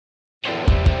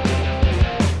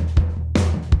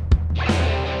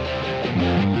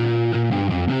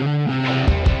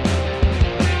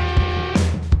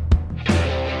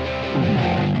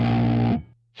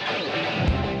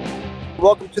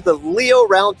welcome to the Leo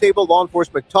Roundtable Law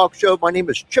Enforcement Talk Show. My name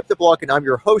is Chip the Block, and I'm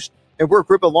your host. And we're a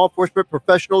group of law enforcement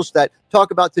professionals that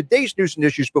talk about today's news and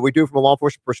issues, but we do it from a law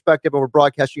enforcement perspective, and we're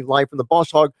broadcasting live from the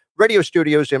Boss Hog Radio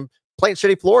Studios in Plant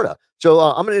City, Florida. So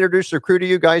I'm going to introduce the crew to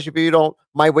you guys. If you don't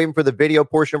mind waiting for the video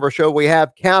portion of our show, we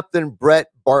have Captain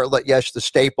Brett Bartlett. Yes, the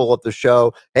staple of the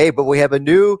show. Hey, but we have a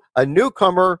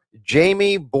newcomer,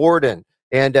 Jamie Borden.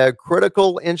 And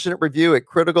Critical Incident Review at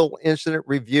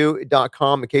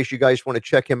criticalinциdentreview.com in case you guys want to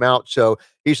check him out. So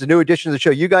he's the new addition to the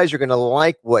show. You guys are going to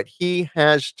like what he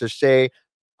has to say.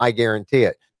 I guarantee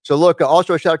it. So look,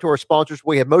 also a shout out to our sponsors.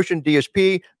 We have Motion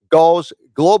DSP, Gauls,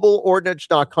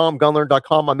 GlobalOrdnance.com,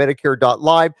 Gunlearn.com,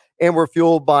 MyMedicare.live, and we're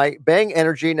fueled by Bang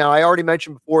Energy. Now, I already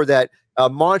mentioned before that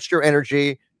Monster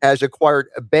Energy has acquired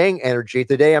Bang Energy.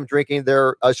 Today, I'm drinking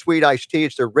their sweet iced tea.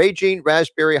 It's their Raging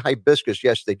Raspberry Hibiscus.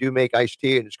 Yes, they do make iced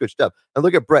tea, and it's good stuff. And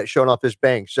look at Brett showing off his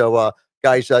Bang. So,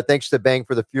 guys, thanks to Bang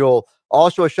for the fuel.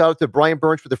 Also, a shout out to Brian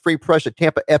Burns for the free press at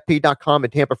TampaFP.com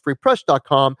and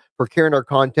TampaFreePress.com for carrying our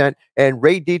content. And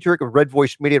Ray Dietrich of Red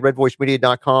Voice Media,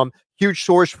 RedVoiceMedia.com. Huge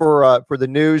source for the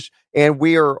news. And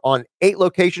we are on 8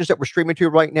 locations that we're streaming to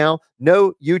right now.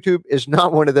 No, YouTube is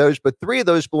not one of those, but 3 of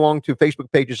those belong to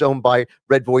Facebook pages owned by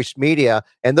Red Voice Media.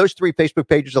 And those 3 Facebook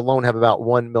pages alone have about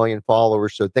 1 million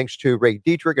followers. So thanks to Ray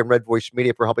Dietrich and Red Voice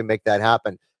Media for helping make that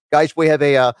happen. Guys, we have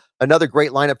another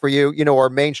great lineup for you. You know, our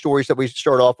main stories that we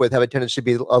start off with have a tendency to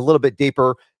be a little bit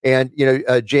deeper. And,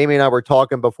 Jamie and I were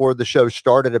talking before the show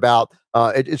started about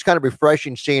it's kind of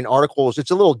refreshing seeing articles.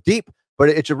 It's a little deep, but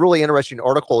it's a really interesting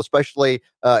article, especially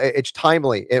it's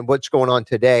timely in what's going on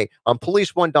today. On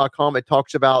policeone.com, it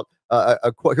talks about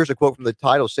a quote. Here's a quote from the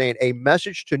title saying, "A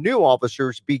message to new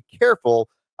officers, be careful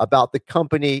about the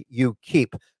company you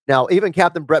keep." Now, even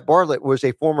Captain Brett Bartlett was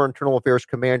a former internal affairs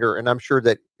commander, and I'm sure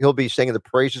that he'll be singing the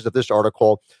praises of this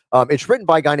article. It's written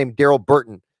by a guy named Daryl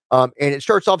Burton, and it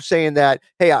starts off saying that,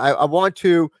 hey, I want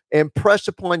to impress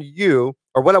upon you,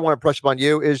 or what I want to impress upon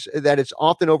you is that it's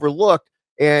often overlooked,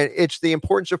 and it's the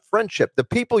importance of friendship. The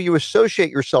people you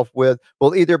associate yourself with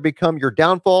will either become your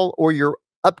downfall or your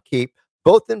upkeep,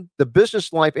 both in the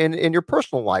business life and in your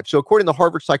personal life. So according to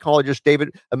Harvard psychologist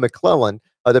David McClellan,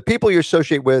 the people you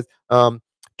associate with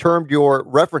termed your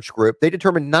reference group. They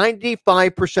determine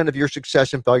 95% of your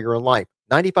success and failure in life.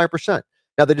 95%.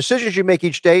 Now, the decisions you make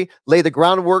each day lay the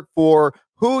groundwork for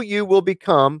who you will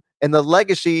become and the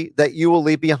legacy that you will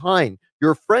leave behind.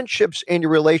 Your friendships and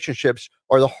your relationships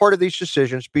are the heart of these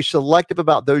decisions. Be selective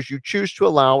about those you choose to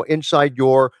allow inside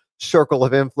your circle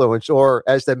of influence, or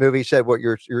as the movie said, what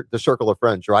your the circle of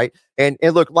friends, right? And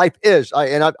look, life is,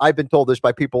 I've been told this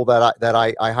by people that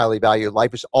I highly value.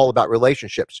 Life is all about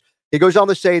relationships. He goes on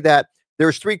to say that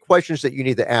there's 3 questions that you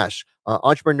need to ask.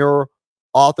 Entrepreneur,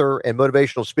 author, and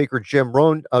motivational speaker Jim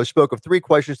Rohn spoke of 3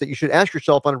 questions that you should ask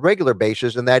yourself on a regular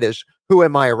basis, and that is, who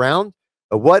am I around?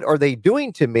 What are they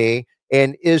doing to me?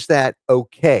 And is that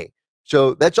okay?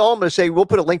 So that's all I'm going to say. We'll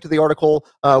put a link to the article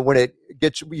when you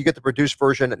get the produced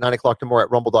version at 9:00 tomorrow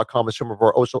at rumble.com and some of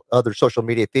our other social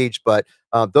media feeds. But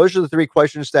those are the 3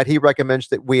 questions that he recommends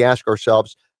that we ask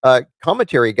ourselves.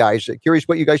 Commentary, guys. Curious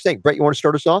what you guys think. Brett, you want to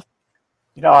start us off?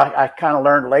 I kind of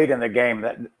learned late in the game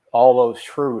that all those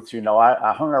truths,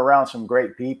 I hung around some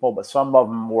great people, but some of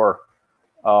them were,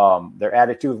 their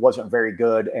attitude wasn't very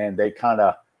good. And they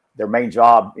their main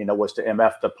job, was to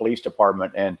MF the police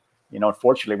department. And,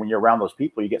 unfortunately, when you're around those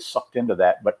people, you get sucked into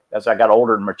that. But as I got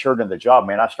older and matured in the job,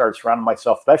 man, I started surrounding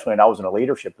myself, especially when I was in a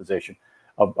leadership position,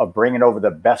 of bringing over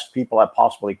the best people I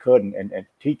possibly could and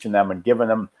teaching them and giving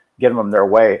them their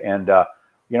way. And,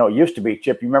 it used to be,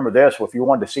 Chip, you remember this, if you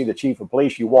wanted to see the chief of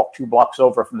police, you walked 2 blocks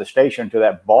over from the station to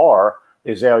that bar,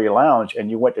 the Azalea Lounge,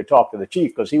 and you went to talk to the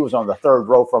chief because he was on the 3rd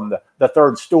row from the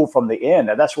 3rd stool from the end.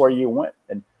 And that's where you went.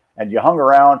 And you hung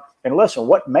around and listen,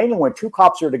 mainly when 2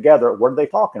 cops are together, what are they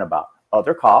talking about?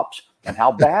 Other cops and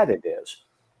how bad it is.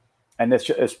 And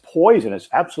it's poison. It's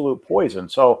absolute poison.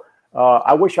 So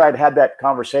I wish I'd had that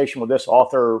conversation with this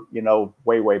author,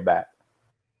 way, way back.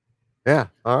 Yeah.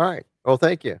 All right. Well,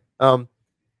 thank you.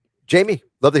 Jamie,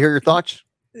 love to hear your thoughts.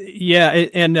 Yeah.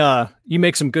 And you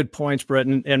make some good points, Brett.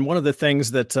 And one of the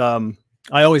things that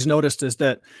I always noticed is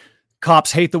that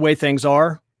cops hate the way things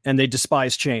are and they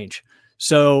despise change.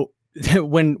 So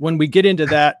when we get into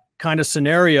that kind of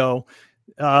scenario,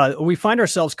 we find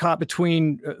ourselves caught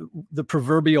between the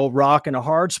proverbial rock and a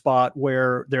hard spot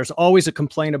where there's always a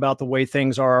complaint about the way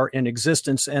things are in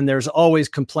existence. And there's always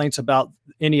complaints about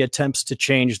any attempts to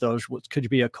change those, which could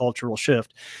be a cultural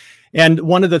shift. And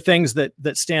one of the things that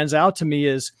stands out to me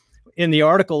is in the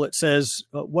article, it says,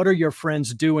 what are your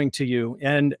friends doing to you?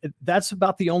 And that's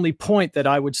about the only point that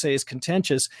I would say is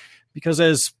contentious, because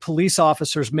as police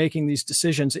officers making these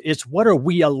decisions, it's what are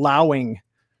we allowing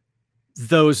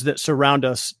those that surround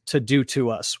us to do to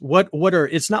us?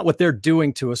 It's not what they're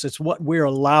doing to us. It's what we're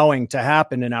allowing to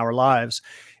happen in our lives.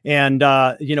 And,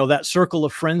 that circle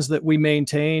of friends that we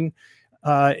maintain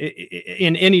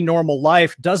in any normal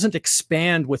life doesn't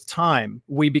expand with time.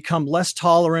 We become less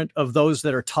tolerant of those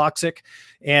that are toxic,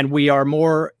 and we are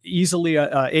more easily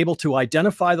able to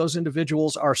identify those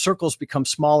individuals. Our circles become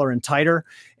smaller and tighter.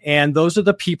 And those are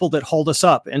the people that hold us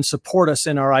up and support us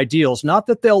in our ideals. Not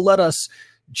that they'll let us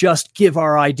just give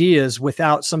our ideas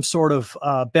without some sort of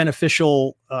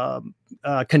beneficial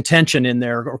contention in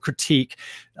there or critique.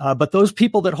 But those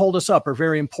people that hold us up are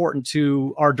very important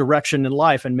to our direction in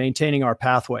life and maintaining our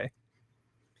pathway.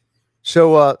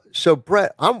 So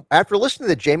Brett, after listening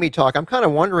to Jamie talk, I'm kind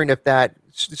of wondering if that,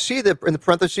 in the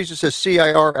parentheses, it says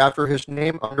CIR after his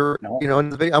name under, in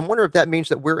the video. I'm wondering if that means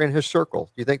that we're in his circle.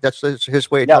 Do you think that's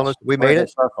his way of telling us we made it?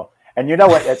 Circle. And you know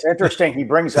what? It's interesting. He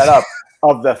brings that up.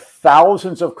 Of the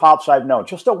thousands of cops I've known,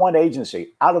 just at one agency,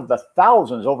 out of the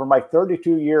thousands over my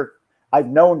 32-year, I've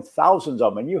known thousands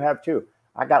of them, and you have too.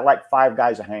 I got like 5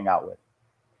 guys to hang out with,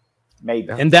 maybe.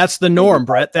 And that's the norm,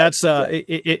 Brett. That's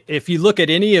if you look at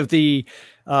any of the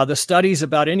studies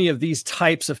about any of these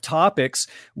types of topics,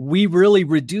 we really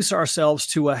reduce ourselves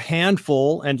to a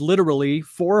handful, and literally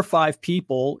 4 or 5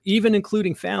 people, even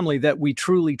including family, that we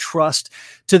truly trust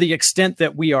to the extent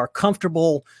that we are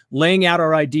comfortable laying out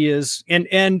our ideas. And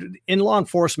in law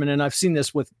enforcement, and I've seen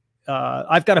this with,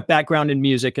 I've got a background in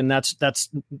music, and that's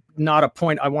not a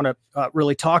point I want to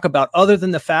really talk about, other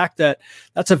than the fact that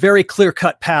that's a very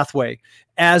clear-cut pathway,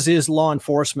 as is law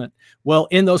enforcement. Well,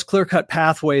 in those clear-cut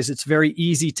pathways, it's very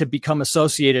easy to become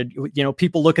associated.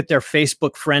 People look at their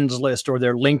Facebook friends list or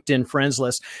their LinkedIn friends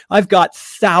list. I've got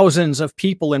thousands of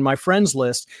people in my friends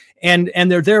list, and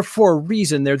they're there for a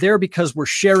reason. They're there because we're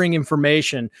sharing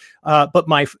information. But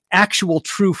my actual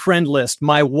true friend list,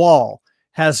 my wall,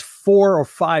 has 4 or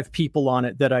 5 people on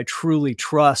it that I truly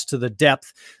trust to the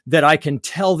depth that I can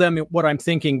tell them what I'm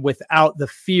thinking without the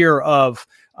fear of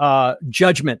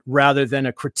judgment rather than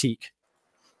a critique.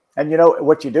 And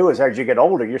what you do is, as you get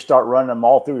older, you start running them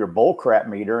all through your bullcrap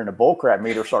meter, and the bullcrap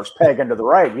meter starts pegging to the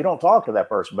right. You don't talk to that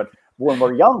person. But when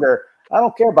we're younger, I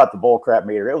don't care about the bullcrap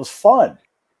meter. It was fun.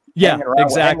 Yeah,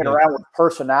 exactly. Hanging around with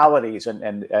personalities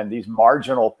and these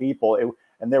marginal people.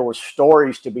 And there were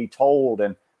stories to be told.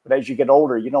 But as you get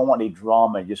older, you don't want any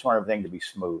drama. You just want everything to be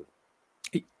smooth.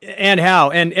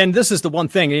 And this is the one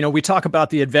thing, we talk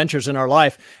about the adventures in our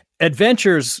life.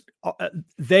 Adventures,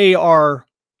 they are,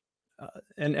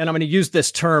 and I'm going to use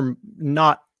this term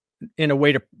not in a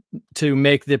way to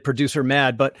make the producer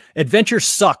mad, but adventures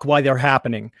suck while they're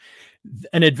happening.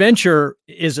 An adventure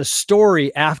is a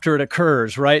story after it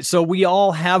occurs, right? So we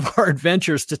all have our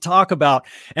adventures to talk about,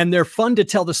 and they're fun to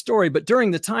tell the story, but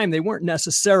during the time they weren't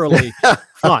necessarily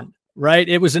fun, right?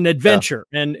 It was an adventure.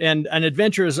 Yeah. And an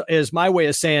adventure is my way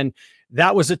of saying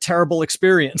that was a terrible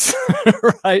experience,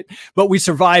 right? But we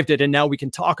survived it, and now we can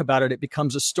talk about it. It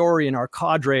becomes a story in our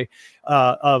cadre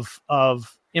of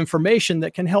information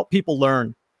that can help people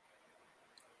learn.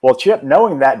 Well, Chip,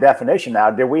 knowing that definition now,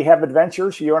 did we have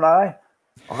adventures, you and I?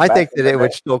 I think that it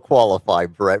would still qualify,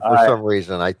 Brett, for some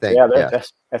reason. I think. Yeah,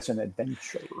 that's an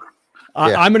adventure.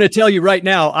 I'm going to tell you right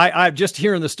now, I'm just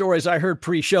hearing the stories I heard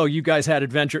pre-show. You guys had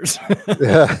adventures.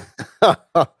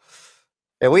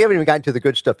 And we haven't even gotten to the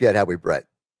good stuff yet, have we, Brett?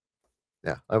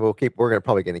 Yeah, we're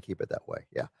probably going to keep it that way.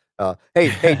 Yeah.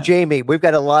 Hey, Jamie, we've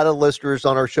got a lot of listeners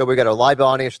on our show. We've got a live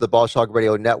audience of the Boss Hog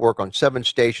Radio Network on 7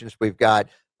 stations. We've got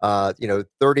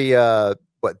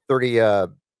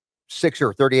 36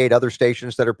 or 38 other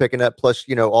stations that are picking up, plus,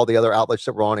 all the other outlets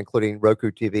that we're on, including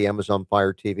Roku TV, Amazon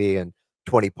Fire TV, and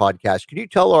 20 podcasts. Can you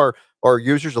tell our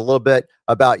users a little bit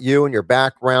about you and your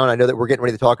background? I know that we're getting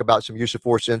ready to talk about some use of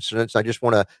force incidents. I just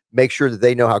want to make sure that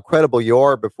they know how credible you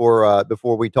are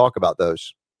before we talk about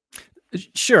those.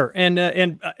 Sure. And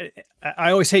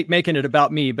I always hate making it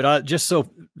about me, but just so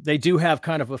they do have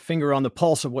kind of a finger on the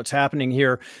pulse of what's happening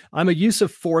here. I'm a use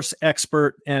of force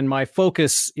expert, and my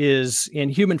focus is in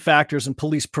human factors and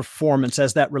police performance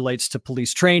as that relates to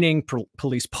police training,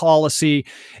 police policy,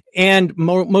 and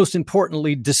most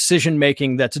importantly,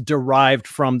 decision-making that's derived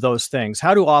from those things.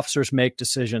 How do officers make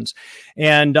decisions?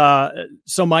 And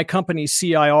so my company,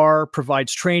 CIR,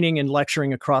 provides training and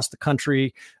lecturing across the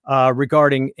country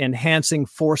regarding enhancing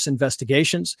force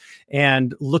investigations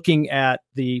and looking at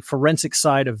the forensic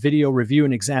side of video review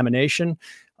and examination,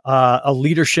 a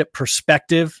leadership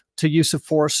perspective to use of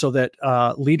force so that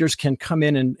leaders can come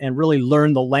in and really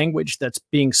learn the language that's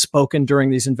being spoken during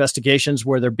these investigations,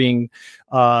 where they're being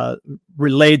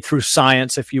relayed through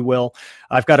science, if you will.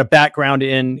 I've got a background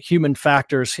in human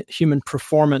factors, human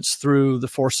performance through the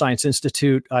Force Science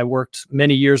Institute. I worked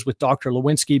many years with Dr.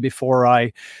 Lewinsky before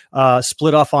I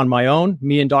split off on my own.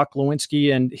 Me and Dr.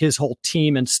 Lewinsky and his whole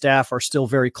team and staff are still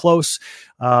very close.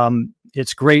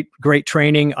 It's great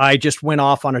training. I just went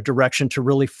off on a direction to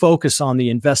really focus on the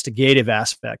investigative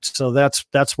aspect. So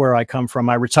that's where I come from.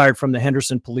 I retired from the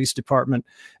Henderson Police Department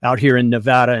out here in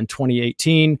Nevada in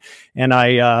 2018. And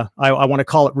I want to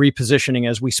call it repositioning,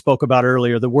 as we spoke about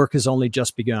earlier. The work has only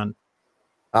just begun.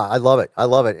 I love it. I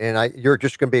love it. And you're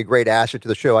just going to be a great asset to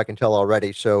the show, I can tell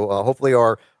already. So hopefully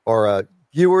our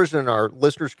viewers and our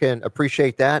listeners can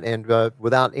appreciate that. And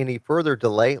without any further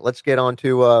delay, let's get on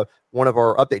to one of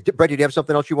our updates. Brett, did you have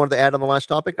something else you wanted to add on the last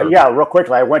topic? Yeah, real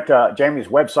quickly. I went to Jamie's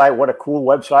website. What a cool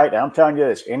website. And I'm telling you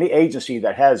this, any agency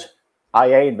that has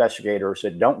IA investigators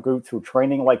that don't go through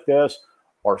training like this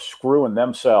are screwing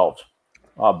themselves.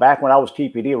 Back when I was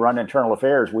TPD running internal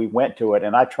affairs, we went to it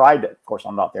and I tried to, of course,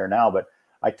 I'm not there now, but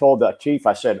I told the chief,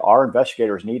 I said, our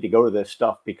investigators need to go to this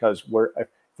stuff because if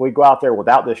we go out there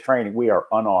without this training, we are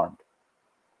unarmed.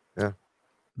 Yeah.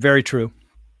 Very true.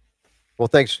 Well,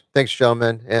 thanks,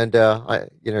 gentlemen, and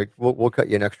we'll cut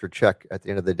you an extra check at the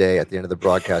end of the day, at the end of the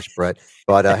broadcast, Brett.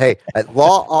 But hey, at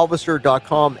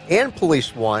lawofficer.com and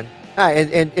Police One,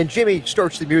 and Jimmy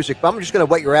starts the music. But I'm just going to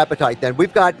whet your appetite. Then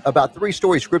we've got about 3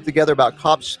 stories grouped together about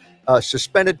cops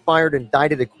suspended, fired,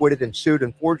 indicted, acquitted, and sued.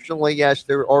 Unfortunately, yes,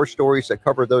 there are stories that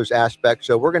cover those aspects.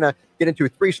 So we're going to get into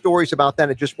 3 stories about that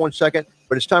in just 1 second.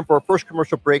 But it's time for our first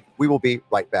commercial break. We will be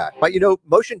right back. But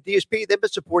Motion DSP, they've been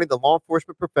supporting the law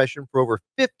enforcement profession for over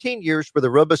 15 years with a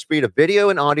robust suite of video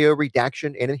and audio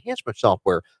redaction and enhancement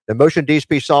software. The Motion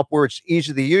DSP software, it's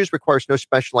easy to use, requires no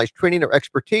specialized training or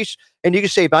expertise, and you can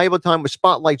save valuable time with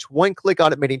Spotlight's one-click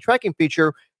automating tracking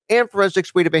feature and forensic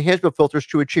suite of enhancement filters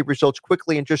to achieve results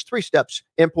quickly in just 3 steps: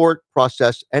 import,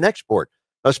 process, and export.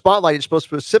 Now, Spotlight is built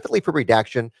specifically for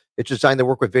redaction. It's designed to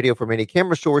work with video from any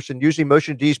camera source, and using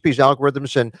Motion DSP's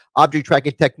algorithms and object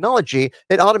tracking technology,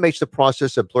 it automates the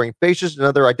process of blurring faces and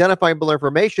other identifiable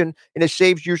information, and it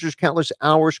saves users countless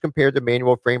hours compared to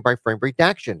manual frame-by-frame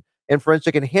redaction. And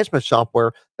forensic enhancement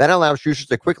software that allows users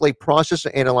to quickly process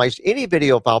and analyze any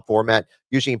video file format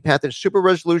using patented super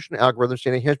resolution algorithms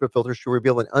and enhancement filters to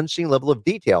reveal an unseen level of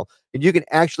detail. And you can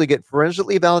actually get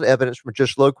forensically valid evidence from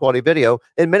just low quality video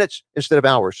in minutes instead of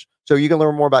hours. So you can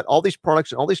learn more about all these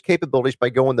products and all these capabilities by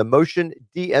going to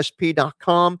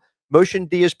motiondsp.com.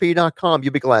 motiondsp.com.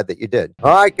 You'll be glad that you did.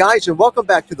 All right, guys, and welcome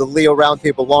back to the Leo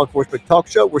Roundtable Law Enforcement Talk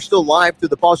Show. We're still live through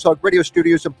the Boss Hog Radio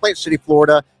Studios in Plant City,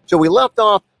 Florida. So we left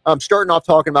off starting off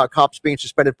talking about cops being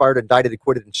suspended, fired, indicted,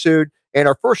 acquitted, and sued. And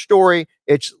our first story,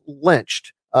 it's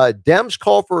lynched. Dems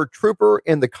call for a trooper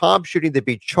in the Cobb shooting to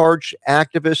be charged.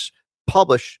 Activists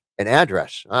publish an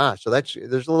address. So there's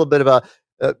a little bit of a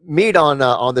meat on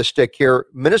the stick here.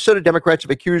 Minnesota Democrats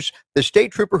have accused the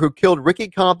state trooper who killed Ricky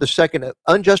Cobb II of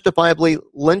unjustifiably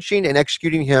lynching and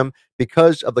executing him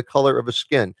because of the color of his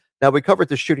skin. Now, we covered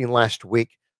the shooting last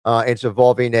week. It's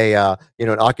involving an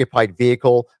occupied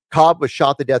vehicle. Cobb was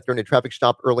shot to death during a traffic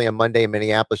stop early on Monday in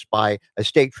Minneapolis by a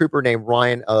state trooper named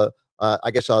Ryan,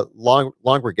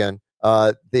 Longrigan.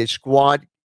 The squad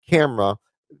camera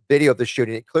video of the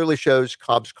shooting, it clearly shows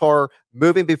Cobb's car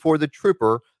moving before the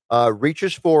trooper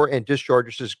reaches for and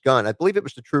discharges his gun. I believe it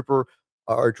was the trooper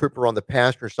on the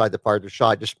passenger side that fired the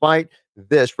shot. Despite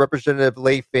this, Representative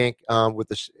Leigh Fink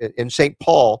in St.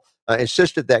 Paul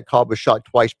insisted that Cobb was shot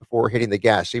twice before hitting the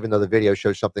gas, even though the video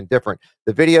shows something different.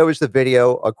 The video is the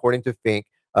video, according to Fink.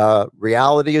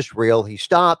 Reality is real. He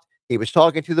stopped. He was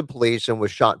talking to the police and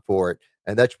was shot for it.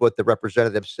 And that's what the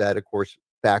representative said. Of course,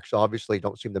 facts obviously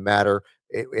don't seem to matter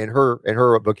in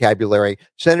her vocabulary.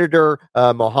 Senator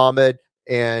Mohammed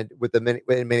and with the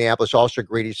Minneapolis also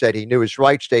agreed. He said he knew his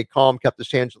rights, stayed calm, kept his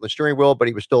hands on the steering wheel, but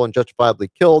he was still unjustifiably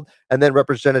killed. And then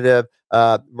Representative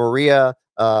Maria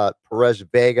Perez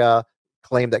Vega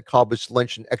claimed that Cobb was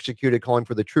lynched and executed, calling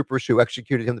for the troopers who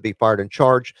executed him to be fired and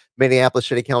charged. Minneapolis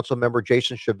City Council member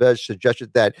Jason Chavez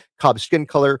suggested that Cobb's skin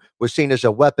color was seen as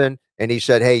a weapon, and he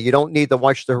said, hey, you don't need to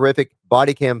watch the horrific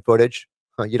body cam footage.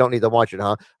 You don't need to watch it,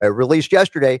 huh? Released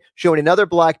yesterday, showing another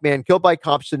black man killed by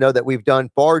cops to know that we've done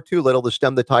far too little to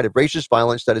stem the tide of racist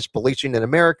violence that is policing in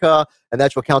America. And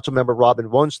that's what Council member Robin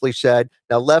Wonsley said.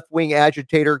 Now, left-wing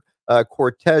agitator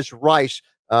Cortez Rice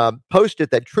posted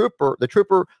that the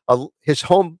trooper, his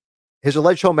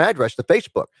alleged home address to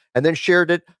Facebook, and then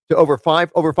shared it to over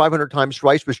 500 times.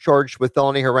 Rice was charged with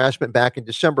felony harassment back in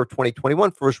December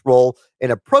 2021 for his role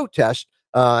in a protest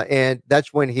And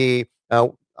that's when he,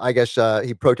 I guess,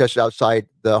 he protested outside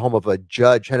the home of a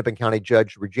judge, Hennepin County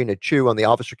Judge Regina Chu, on the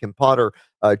Officer Kim Potter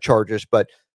charges. But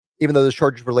even though those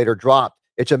charges were later dropped,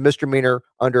 it's a misdemeanor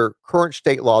under current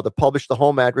state law to publish the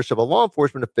home address of a law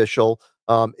enforcement official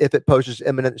if it poses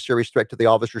imminent and serious threat to the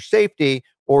officer's safety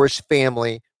or his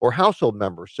family or household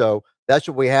members. So that's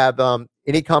what we have.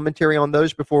 Any commentary on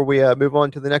those before we move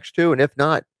on to the next two? And if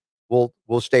not, we'll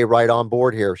stay right on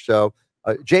board here. So,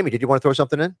 Jamie, did you want to throw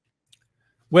something in?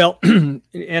 Well,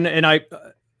 and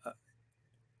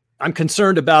I'm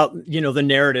concerned about, the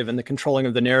narrative and the controlling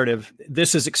of the narrative.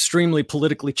 This is extremely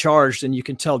politically charged, and you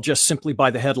can tell just simply by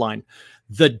the headline.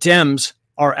 The Dems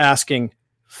are asking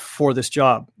for this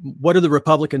job. What are the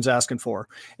Republicans asking for?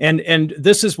 And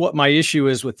this is what my issue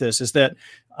is with this, is that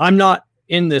I'm not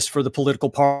in this for the political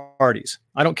parties.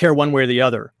 I don't care one way or the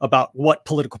other about what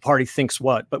political party thinks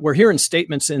what, but we're hearing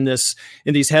statements in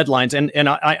these headlines. And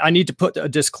I need to put a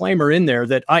disclaimer in there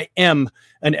that I am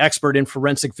an expert in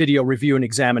forensic video review and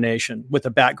examination with a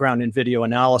background in video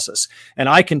analysis. And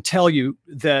I can tell you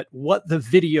that what the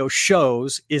video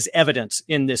shows is evidence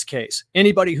in this case.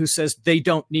 Anybody who says they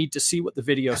don't need to see what the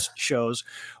video shows,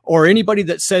 or anybody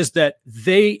that says that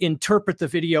they interpret the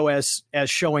video as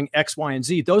showing X, Y, and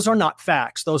Z, those are not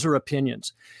facts. Those are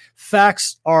opinions.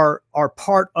 Facts are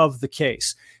part of the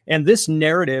case. And this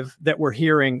narrative that we're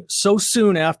hearing so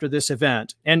soon after this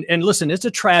event, and listen, it's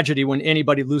a tragedy when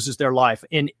anybody loses their life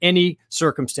in any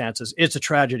circumstances. It's a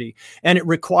tragedy, and it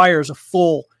requires a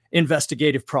full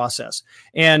investigative process.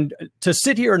 And to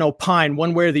sit here and opine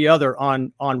one way or the other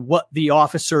on what the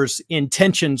officers'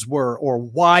 intentions were or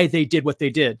why they did what they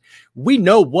did, we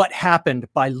know what happened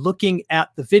by looking at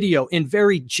the video in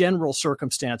very general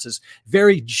circumstances,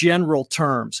 very general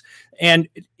terms. And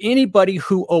anybody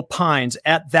who opines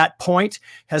at that point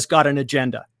has got an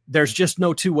agenda. There's just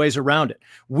no two ways around it.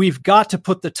 We've got to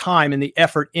put the time and the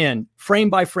effort in, frame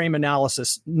by frame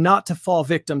analysis, not to fall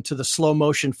victim to the slow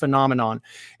motion phenomenon,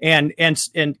 and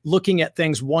looking at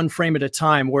things one frame at a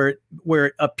time, where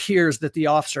it appears that the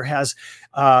officer has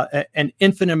an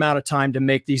infinite amount of time to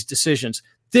make these decisions.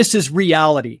 This is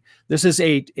reality. This is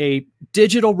a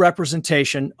digital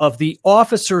representation of the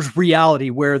officer's reality,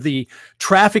 where the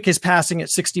traffic is passing at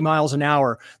 60 miles an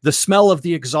hour, the smell of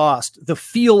the exhaust, the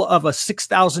feel of a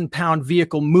 6,000-pound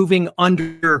vehicle moving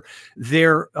under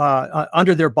their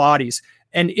bodies.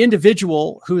 An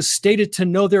individual who is stated to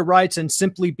know their rights and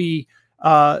simply be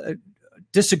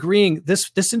disagreeing.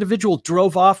 This individual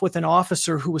drove off with an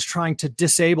officer who was trying to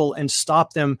disable and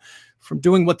stop them from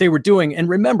doing what they were doing. And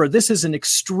remember, this is an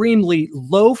extremely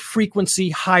low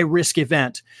frequency, high risk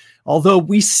event. Although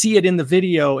we see it in the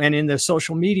video and in the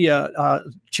social media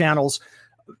channels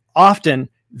often,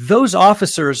 those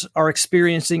officers are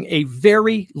experiencing a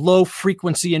very low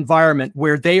frequency environment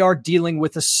where they are dealing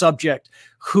with a subject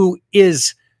who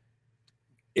is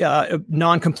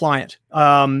non-compliant,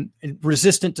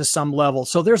 resistant to some level.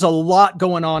 So there's a lot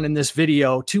going on in this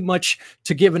video, too much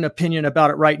to give an opinion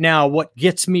about it right now. What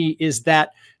gets me is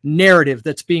that narrative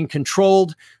that's being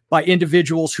controlled by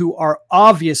individuals who are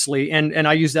obviously, and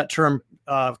I use that term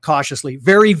cautiously,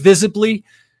 very visibly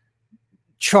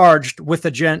charged with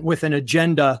an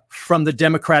agenda from the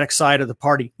Democratic side of the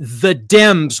party. The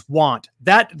Dems want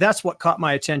that. That's what caught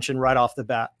my attention right off the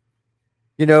bat.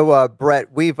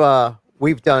 Brett,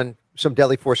 we've done some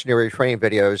deadly force scenario training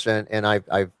videos, and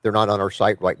they're not on our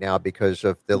site right now because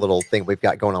of the little thing we've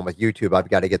got going on with YouTube. I've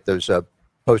got to get those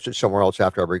posted somewhere else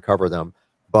after I recover them.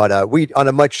 But we, on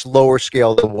a much lower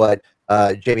scale than what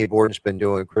Jamie Borden's been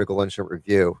doing, critical incident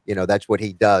review. That's what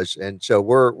he does, and so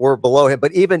we're below him.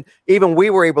 But even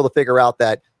we were able to figure out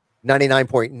that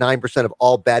 99.9% of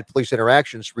all bad police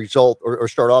interactions result or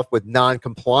start off with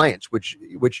non-compliance, which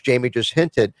Jamie just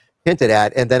hinted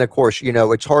at. And then, of course,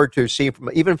 it's hard to see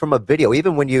from a video.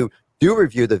 Even when you do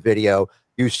review the video,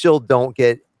 you still don't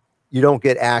get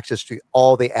access to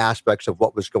all the aspects of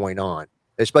what was going on,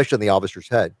 especially in the officer's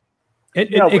head.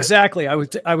 Exactly. I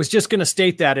was just going to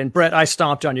state that. And Brett, I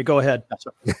stomped on you. Go ahead.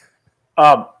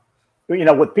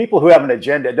 With people who have an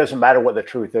agenda, it doesn't matter what the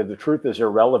truth is. The truth is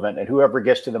irrelevant, and whoever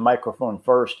gets to the microphone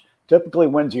first typically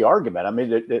wins the argument. I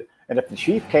mean, and if the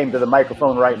chief came to the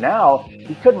microphone right now,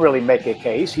 he couldn't really make a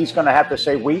case. He's going to have to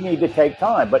say, we need to take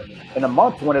time. But in a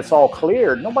month, when it's all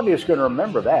cleared, nobody is going to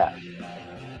remember that.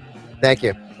 Thank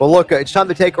you. Well, look, it's time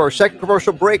to take our second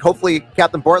commercial break. Hopefully,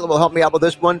 Captain Bartlett will help me out with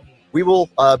this one. We will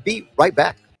be right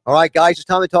back. All right, guys, it's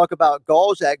time to talk about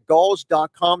Galls at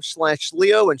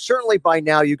galls.com/Leo. And certainly by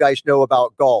now, you guys know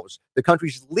about Galls, the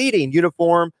country's leading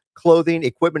uniform clothing,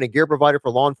 equipment, and gear provider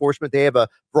for law enforcement. They have a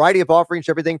variety of offerings,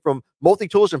 everything from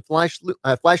multi-tools and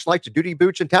flashlights to duty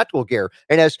boots and tactical gear.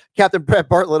 And as Captain Brett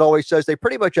Bartlett always says, they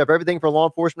pretty much have everything for law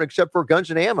enforcement except for guns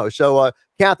and ammo. So,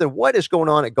 Captain, what is going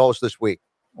on at Gulls this week?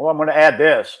 Well, I'm going to add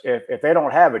this. If they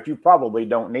don't have it, you probably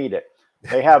don't need it.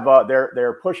 They have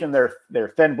they're pushing their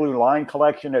Thin Blue Line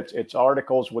collection. It's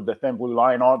articles with the Thin Blue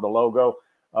Line on the logo.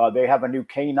 They have a new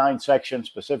K9 section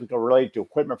specifically related to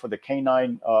equipment for the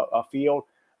K9 field.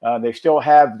 They still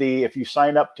have if you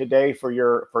sign up today for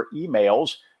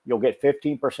emails, you'll get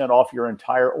 15% off your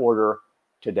entire order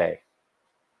today.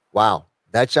 Wow.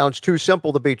 That sounds too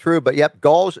simple to be true, but yep,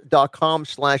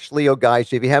 galls.com/Leo,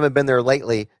 guys. If you haven't been there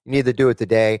lately, you need to do it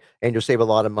today, and you'll save a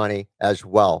lot of money as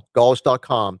well.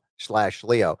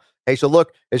 galls.com/Leo. Hey, so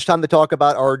look, it's time to talk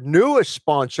about our newest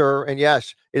sponsor, and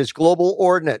yes, it is Global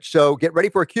Ordnance. So get ready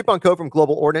for a coupon code from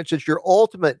Global Ordnance. It's your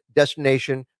ultimate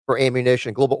destination for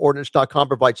ammunition. GlobalOrdnance.com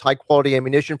provides high-quality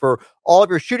ammunition for all of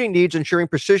your shooting needs, ensuring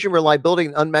precision, reliability,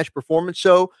 and unmatched performance.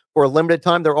 So for a limited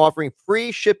time, they're offering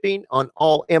free shipping on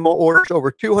all ammo orders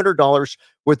over $200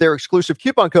 with their exclusive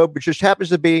coupon code, which just happens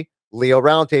to be Leo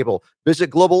Roundtable. Visit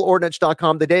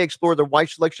GlobalOrdnance.com today. Explore their wide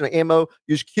selection of ammo.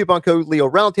 Use coupon code Leo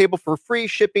Roundtable for free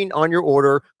shipping on your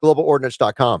order.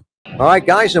 GlobalOrdnance.com. All right,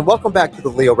 guys, and welcome back to the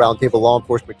Leo Roundtable Law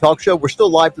Enforcement Talk Show. We're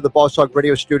still live to the Boss Hog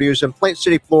Radio Studios in Plant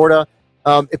City, Florida.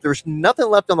 If there's nothing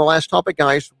left on the last topic,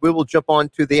 guys, we will jump on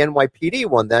to the NYPD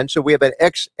one then. So we have an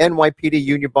ex-NYPD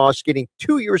union boss getting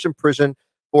 2 years in prison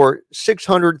for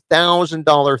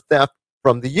 $600,000 theft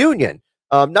from the union.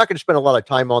 I'm not going to spend a lot of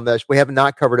time on this. We have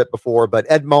not covered it before, but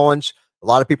Ed Mullins, a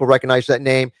lot of people recognize that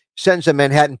name, sentenced in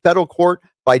Manhattan federal court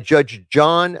by Judge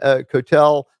John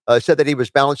Cotel, said that he was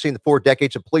balancing the 4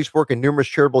 decades of police work and numerous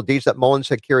charitable deeds that Mullins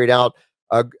had carried out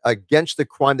against the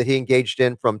crime that he engaged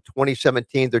in from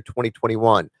 2017 to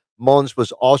 2021. Mullins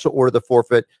was also ordered to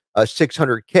forfeit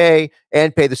 $600K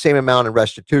and pay the same amount in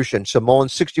restitution. So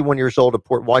Mullins, 61 years old of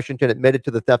Port Washington, admitted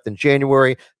to the theft in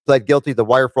January, pled guilty to the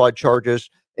wire fraud charges.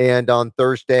 And on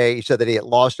Thursday, he said that he had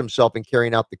lost himself in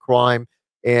carrying out the crime.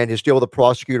 And his deal with the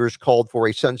prosecutors called for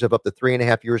a sentence of up to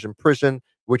 3.5 years in prison,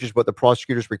 which is what the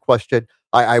prosecutors requested.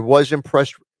 I was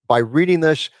impressed by reading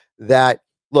this that,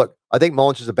 look, I think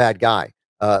Mullins is a bad guy.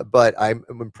 But I'm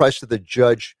impressed that the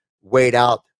judge weighed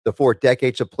out the 4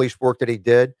 decades of police work that he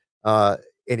did, and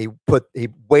he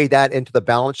weighed that into the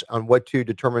balance on what to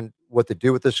determine what to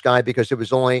do with this guy, because it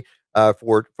was only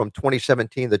from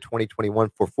 2017 to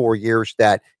 2021 for 4 years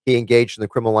that he engaged in the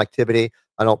criminal activity.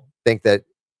 I don't think that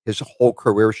his whole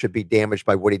career should be damaged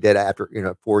by what he did after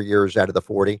 4 years out of the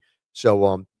 40.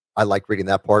 So I like reading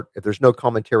that part. If there's no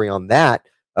commentary on that,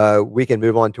 we can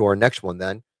move on to our next one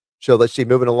then. So let's see,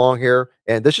 moving along here.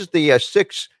 And this is the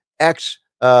 6X.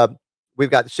 We've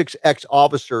got 6X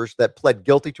officers that pled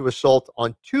guilty to assault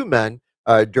on 2 men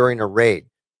during a raid.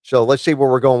 So let's see where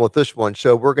we're going with this one.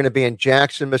 So we're going to be in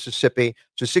Jackson, Mississippi.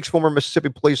 So 6 former Mississippi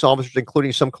police officers,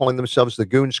 including some calling themselves the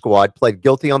Goon Squad, pled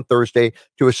guilty on Thursday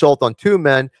to assault on 2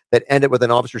 men that ended with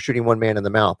an officer shooting 1 man in the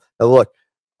mouth. Now, look,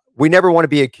 we never want to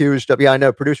be accused of, I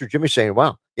know producer Jimmy's saying,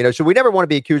 wow, so we never want to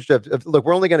be accused of look,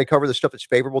 we're only going to cover the stuff that's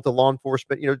favorable to law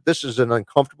enforcement. This is an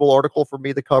uncomfortable article for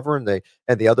me to cover, and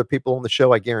the other people on the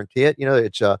show, I guarantee it.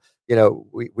 It's,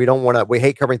 we don't want to, we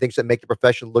hate covering things that make the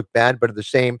profession look bad, but at the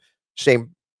same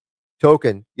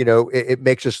token, it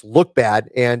makes us look bad,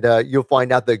 and you'll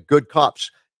find out that good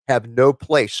cops have no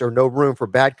place or no room for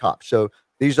bad cops. So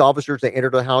these officers, they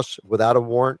entered the house without a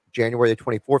warrant, January the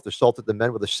 24th, assaulted the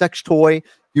men with a sex toy,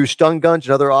 used stun guns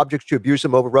and other objects to abuse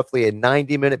them over roughly a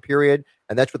 90-minute period.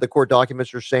 And that's what the court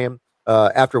documents are saying.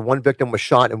 After 1 victim was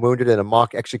shot and wounded in a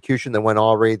mock execution that went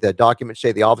already, the documents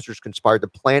say the officers conspired to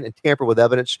plant and tamper with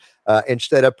evidence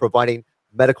instead of providing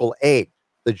medical aid.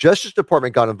 The Justice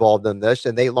Department got involved in this,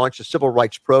 and they launched a civil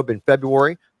rights probe in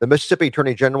February. The Mississippi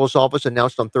Attorney General's office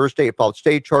announced on Thursday it filed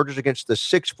state charges against the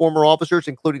 6 former officers,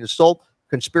 including assault,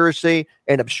 conspiracy,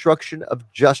 and obstruction of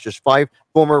justice. 5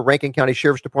 former Rankin County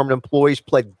Sheriff's Department employees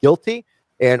pled guilty.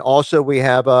 And also we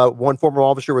have 1 former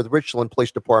officer with Richland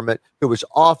Police Department who was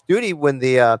off duty when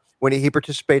he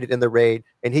participated in the raid,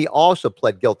 and he also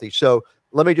pled guilty. So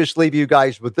let me just leave you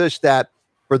guys with this, that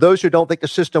for those who don't think the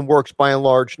system works, by and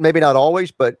large, maybe not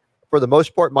always, but for the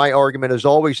most part, my argument is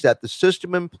always that the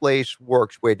system in place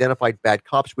works. We identified bad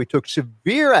cops. We took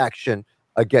severe action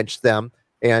against them,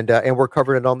 and we're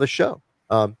covering it on the show.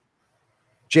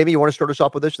 Jamie, you want to start us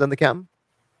off with this, then the captain?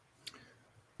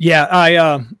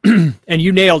 Yeah, and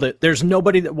you nailed it. There's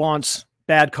nobody that wants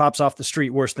bad cops off the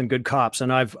street worse than good cops,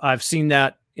 and I've seen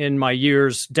that in my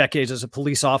decades as a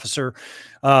police officer,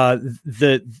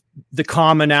 the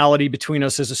commonality between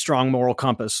us is a strong moral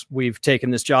compass. We've taken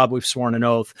this job, we've sworn an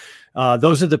oath.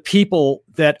 Those are the people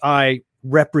that I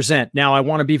represent. Now, I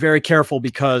want to be very careful,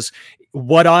 because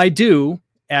what I do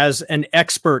as an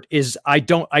expert is I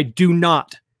do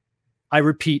not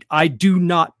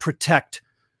protect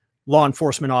law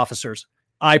enforcement officers.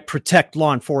 I protect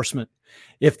law enforcement.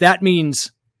 If that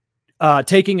means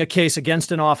taking a case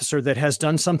against an officer that has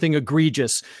done something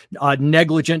egregious,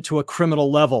 negligent to a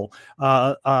criminal level,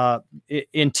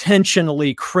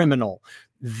 intentionally criminal,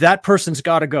 that person's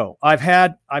got to go. I've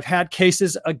had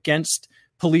cases against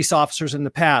police officers in the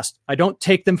past. I don't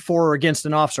take them for or against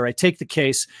an officer. I take the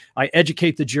case, I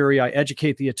educate the jury, I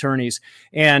educate the attorneys,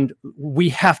 and we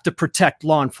have to protect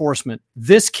law enforcement.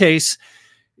 This case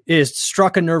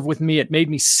struck a nerve with me. It made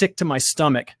me sick to my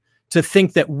stomach to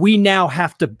think that we now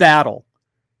have to battle,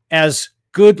 as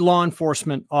good law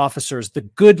enforcement officers, the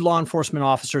good law enforcement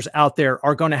officers out there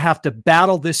are going to have to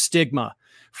battle this stigma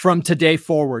from today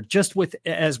forward,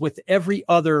 as with every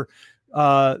other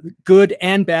good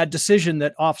and bad decision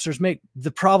that officers make.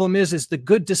 The problem is the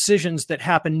good decisions that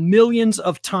happen millions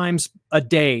of times a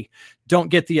day don't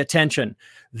get the attention.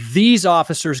 These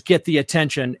officers get the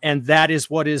attention, and that is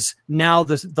what is now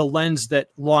the lens that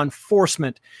law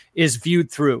enforcement is viewed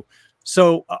through.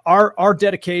 So our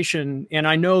dedication, and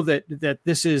I know that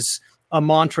this is a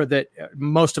mantra that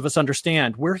most of us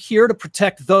understand, we're here to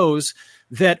protect those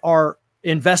that are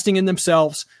investing in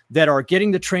themselves, that are getting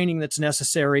the training that's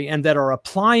necessary, and that are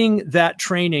applying that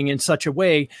training in such a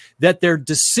way that their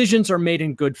decisions are made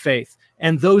in good faith.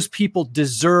 And those people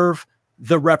deserve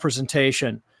the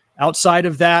representation. Outside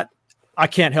of that, I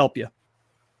can't help you.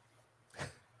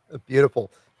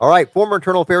 Beautiful. All right. Former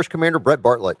Internal Affairs Commander Brett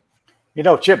Bartlett. You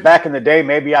know, Chip, back in the day,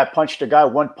 maybe I punched a guy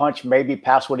one punch, maybe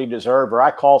past what he deserved, or I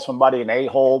called somebody an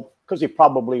a-hole, because he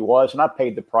probably was, and I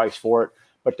paid the price for it.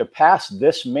 But to cross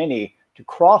this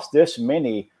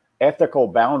many ethical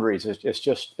boundaries is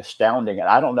just astounding, and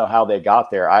I don't know how they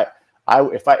got there.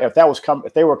 If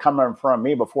they were coming in front of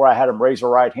me before I had them raise their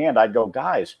right hand, I'd go,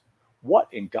 guys, what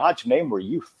in God's name were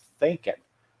you thinking?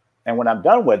 And when I'm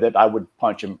done with it, I would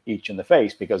punch them each in the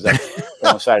face, because that's the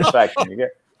only satisfaction you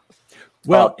get.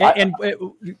 Well,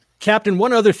 Captain,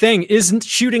 one other thing, isn't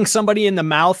shooting somebody in the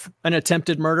mouth an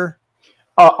attempted murder?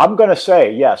 I'm going to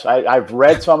say yes. I've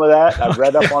read some of that. I've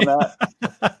read up on that.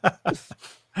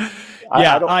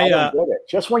 I don't get it.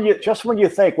 Just when you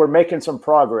think we're making some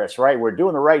progress, right? We're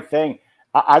doing the right thing.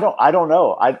 I don't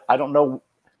know. I don't know.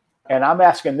 And I'm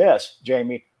asking this,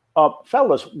 Jamie,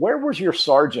 fellas, where was your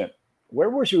sergeant? Where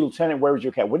was your lieutenant? Where was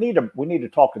your captain? We need to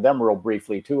talk to them real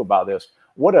briefly too about this.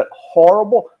 What a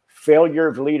horrible failure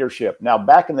of leadership. Now,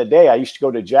 back in the day, I used to go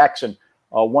to Jackson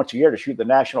once a year to shoot the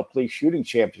National Police Shooting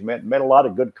Championship. Met a lot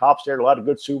of good cops there, a lot of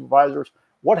good supervisors.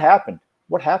 What happened?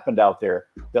 What happened out there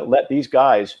that let these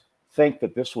guys think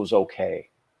that this was okay?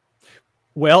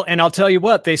 Well, and I'll tell you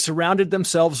what, they surrounded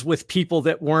themselves with people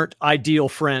that weren't ideal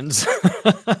friends.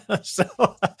 So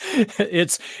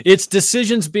it's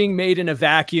decisions being made in a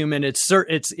vacuum, and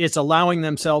it's allowing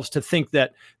themselves to think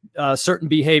that certain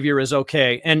behavior is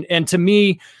okay. And to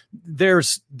me,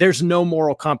 there's no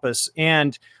moral compass.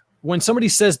 And when somebody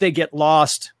says they get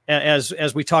lost,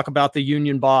 as we talk about the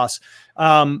union boss,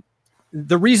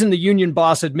 the reason the union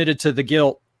boss admitted to the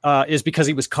guilt is because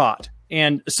he was caught.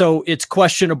 And so it's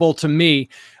questionable to me.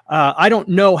 I don't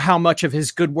know how much of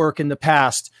his good work in the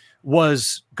past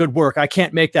was good work. I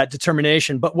can't make that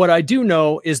determination. But what I do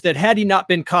know is that had he not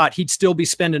been caught, he'd still be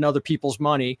spending other people's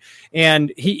money.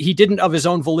 And he didn't of his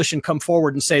own volition come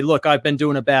forward and say, look, I've been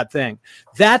doing a bad thing.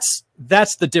 That's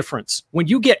the difference. When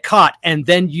you get caught and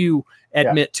then you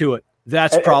admit to it,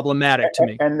 that's problematic to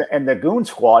me. And the goon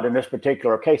squad in this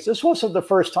particular case, this wasn't the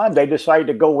first time they decided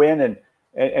to go in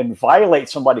and violate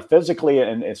somebody physically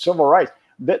and civil rights.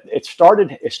 It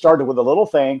started with a little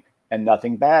thing and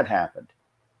nothing bad happened.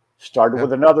 Started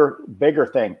with another bigger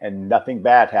thing and nothing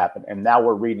bad happened. And now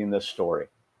we're reading this story.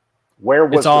 Where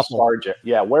was the sergeant?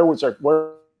 Yeah, where was our?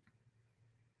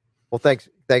 Well, thanks,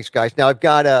 guys. Now I've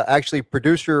got actually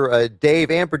producer Dave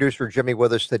and producer Jimmy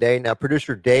with us today. Now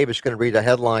producer Dave is going to read a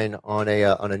headline on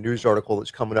a news article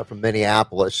that's coming up from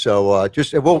Minneapolis. So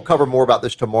we'll cover more about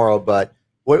this tomorrow. But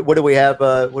what do we have?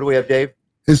 What do we have, Dave?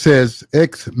 It says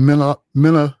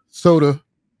Minnesota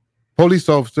police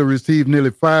officer received nearly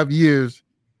 5 years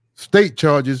state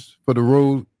charges for the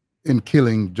role in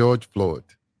killing George Floyd.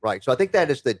 Right. So I think that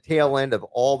is the tail end of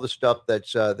all the stuff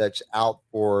that's out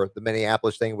for the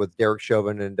Minneapolis thing with Derek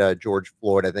Chauvin and George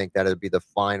Floyd. I think that'll be the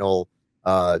final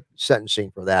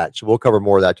sentencing for that. So we'll cover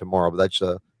more of that tomorrow. But that's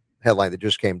a headline that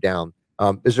just came down.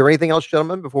 Is there anything else,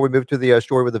 gentlemen, before we move to the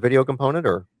story with the video component?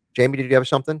 Or Jamie, did you have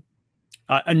something?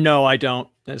 No, I don't.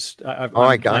 All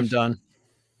right, guys. I'm done.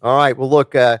 All right. Well,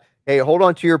 look, hey, hold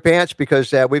on to your pants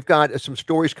because we've got some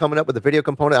stories coming up with the video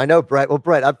component. I know, Brett. Well,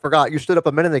 Brett, I forgot. You stood up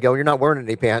a minute ago. You're not wearing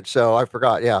any pants, so I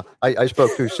forgot. Yeah, I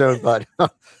spoke too soon, but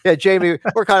yeah, Jamie,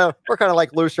 we're kind of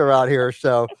like looser out here.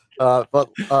 So,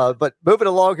 but moving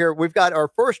along here, we've got our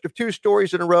first of two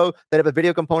stories in a row that have a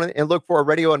video component, and look for our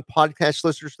radio and podcast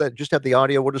listeners that just have the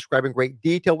audio. We'll describe in great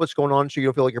detail what's going on, so you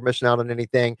don't feel like you're missing out on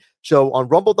anything. So on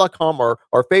Rumble.com,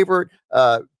 our favorite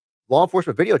law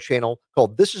enforcement video channel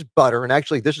called This Is Butter. And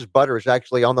actually, This Is Butter is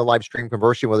actually on the live stream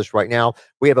conversing with us right now.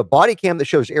 We have a body cam that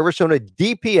shows Arizona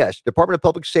DPS, Department of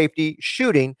Public Safety,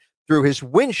 shooting through his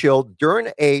windshield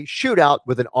during a shootout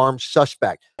with an armed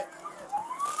suspect.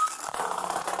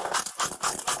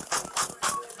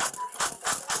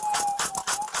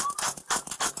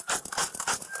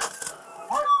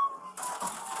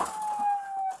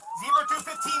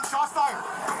 Shots fired.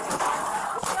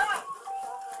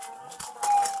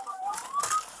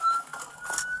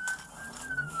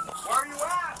 Where are you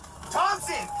at?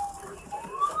 Thompson!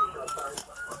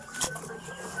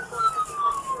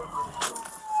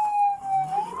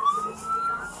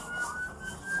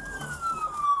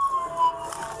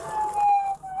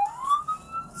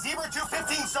 Zebra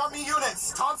 215, start me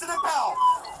units. Thompson and Bell.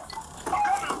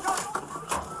 I'm coming.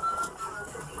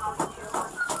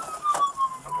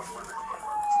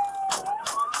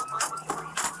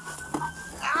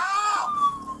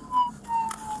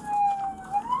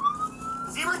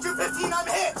 Zebra 215, I'm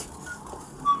hit.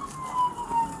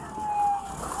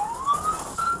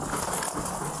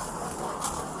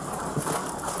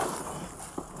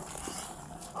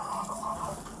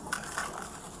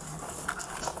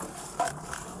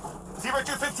 Zebra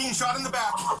 215, shot in the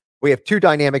back. We have two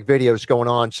dynamic videos going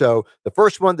on. So the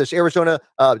first one, this Arizona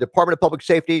Department of Public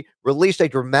Safety released a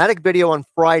dramatic video on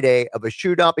Friday of a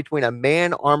shootout between a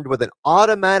man armed with an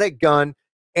automatic gun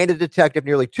and a detective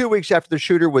nearly 2 weeks after the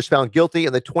shooter was found guilty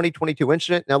in the 2022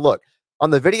 incident. Now, look,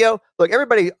 on the video, look,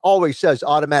 everybody always says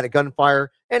automatic gunfire,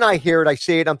 and I hear it, I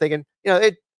see it, I'm thinking,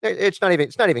 it's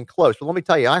not even close. But let me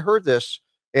tell you, I heard this,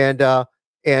 and I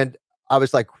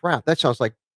was like, crap, that sounds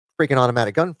like freaking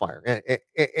automatic gunfire, and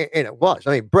it was.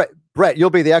 I mean, Brett, you'll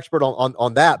be the expert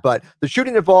on that. But the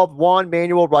shooting involved Juan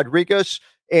Manuel Rodriguez,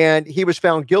 and he was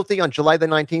found guilty on July the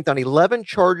 19th on 11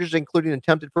 charges, including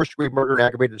attempted first-degree murder and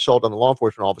aggravated assault on a law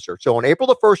enforcement officer. So on April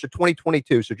the 1st of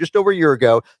 2022, so just over a year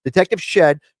ago, Detective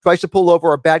Shed tries to pull over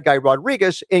our bad guy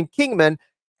Rodriguez in Kingman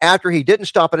after he didn't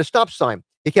stop at a stop sign.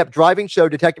 He kept driving, so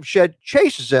Detective Shed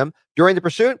chases him. During the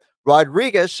pursuit,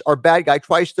 Rodriguez, our bad guy,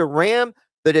 tries to ram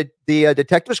the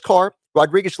detective's car.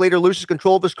 Rodriguez later loses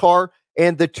control of his car,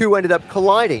 and the two ended up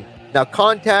colliding. Now,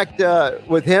 contact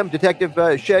with him, Detective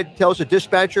Shed tells the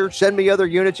dispatcher, send me other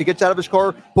units. He gets out of his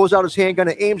car, pulls out his handgun,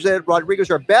 and aims at Rodriguez,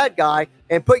 our bad guy,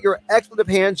 and put your expletive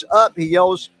hands up, he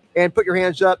yells, and put your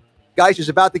hands up. Guys, it's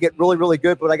about to get really, really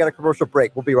good, but I got a commercial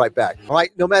break. We'll be right back. All right,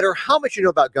 no matter how much you know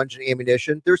about guns and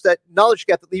ammunition, there's that knowledge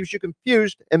gap that leaves you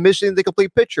confused and missing the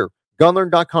complete picture.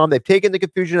 Gunlearn.com, they've taken the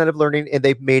confusion out of learning, and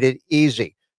they've made it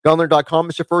easy.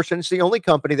 Gunlearn.com is the first and it's the only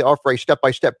company that offers a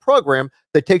step-by-step program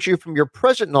that takes you from your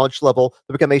present knowledge level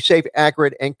to become a safe,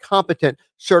 accurate, and competent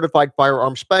certified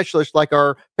firearm specialist like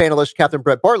our panelist, Captain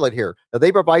Brett Bartlett here. Now,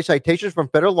 they provide citations from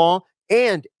federal law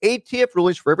and ATF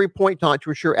rulings for every point taught to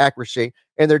ensure accuracy.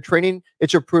 And their training,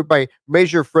 it's approved by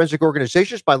major forensic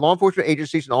organizations, by law enforcement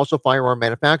agencies, and also firearm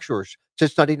manufacturers.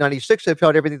 Since 1996, they've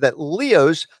held everything that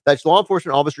LEOs, that's law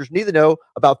enforcement officers, need to know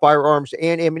about firearms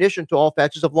and ammunition to all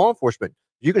facets of law enforcement.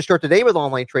 You can start today with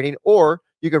online training, or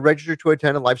you can register to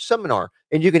attend a live seminar.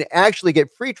 And you can actually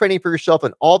get free training for yourself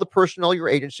and all the personnel of your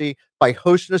agency by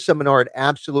hosting a seminar at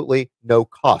absolutely no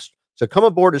cost. So come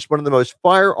aboard as one of the most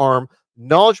firearm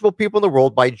knowledgeable people in the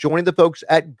world by joining the folks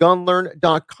at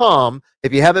gunlearn.com.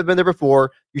 If you haven't been there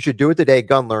before, you should do it today,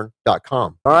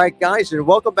 gunlearn.com. All right, guys, and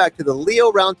welcome back to the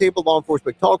Leo Roundtable Law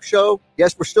Enforcement Talk Show.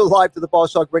 Yes, we're still live to the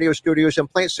Boss Hog Radio Studios in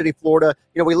Plant City, Florida.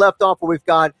 We left off where we've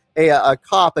got a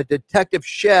cop, a Detective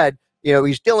Shed.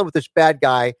 He's dealing with this bad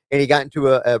guy, and he got into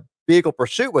a vehicle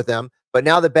pursuit with him. But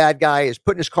now the bad guy is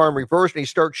putting his car in reverse, and he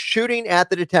starts shooting at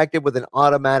the detective with an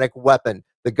automatic weapon.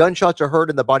 The gunshots are heard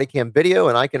in the body cam video,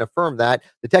 and I can affirm that.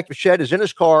 Detective Shed is in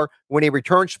his car. When he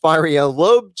returns fire, he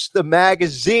loads the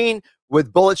magazine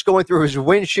with bullets going through his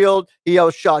windshield. He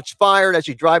yells, shots fired, as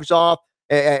he drives off,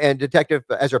 and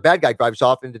as our bad guy drives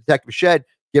off, and Detective Shed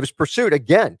gives pursuit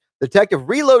again. The detective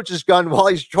reloads his gun while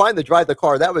he's trying to drive the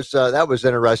car. That was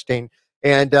interesting.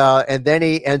 And then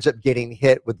he ends up getting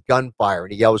hit with gunfire,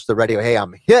 and he yells to the radio, "Hey,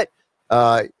 I'm hit!"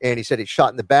 And he said he's shot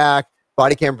in the back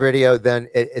body cam video, then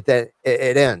it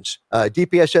ends.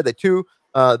 DPS said that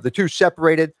the two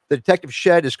separated. The detective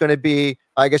shed is going to be,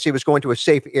 I guess he was going to a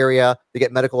safe area to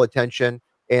get medical attention.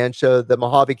 And so the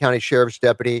Mojave County Sheriff's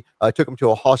deputy took him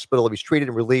to a hospital. He was treated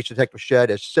and released. Detective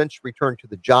Shed has since returned to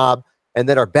the job. And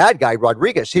then our bad guy,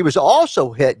 Rodriguez, he was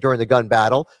also hit during the gun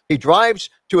battle. He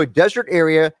drives to a desert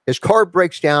area. His car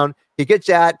breaks down. He puts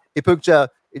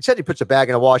it said he puts a bag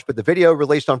in a wash, but the video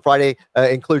released on Friday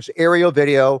includes aerial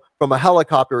video from a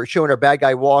helicopter showing our bad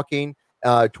guy walking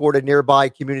toward a nearby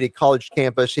community college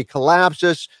campus. He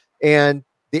collapses, and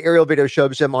the aerial video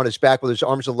shows him on his back with his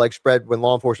arms and legs spread. When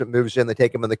law enforcement moves in, they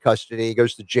take him into custody. He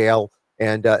goes to jail,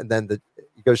 and then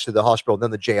he goes to the hospital, and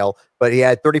then the jail. But he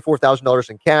had $34,000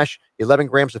 in cash, 11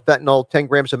 grams of fentanyl, 10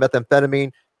 grams of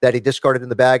methamphetamine that he discarded in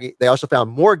the bag. They also found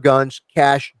more guns,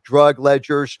 cash, drug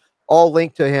ledgers, all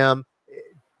linked to him.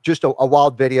 Just a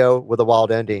wild video with a wild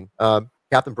ending.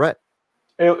 Captain Brett.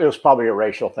 It was probably a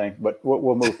racial thing, but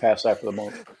we'll move past that for the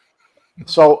moment.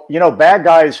 So, bad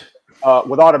guys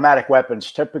with automatic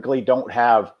weapons typically don't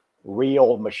have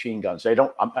real machine guns. They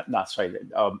don't, I'm not saying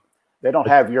that, they don't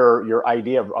have your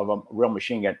idea of a real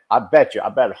machine gun. I bet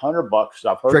 $100,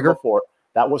 I've heard it before,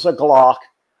 that was a Glock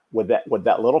with that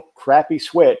little crappy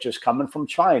switch is coming from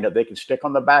China. They can stick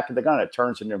on the back of the gun. It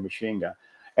turns into a machine gun.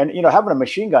 And, having a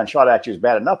machine gun shot at you is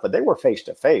bad enough, but they were face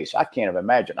to face. I can't even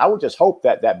imagine. I would just hope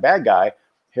that bad guy,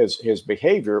 his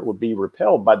behavior would be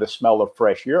repelled by the smell of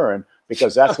fresh urine,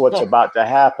 because that's what's about to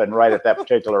happen right at that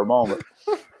particular moment.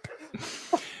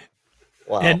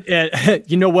 Wow. And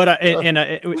you know what?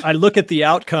 I look at the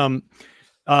outcome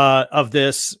of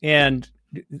this, and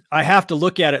I have to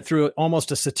look at it through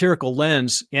almost a satirical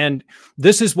lens. And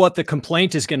this is what the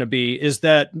complaint is going to be, is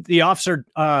that the officer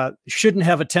shouldn't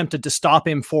have attempted to stop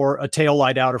him for a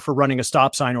taillight out or for running a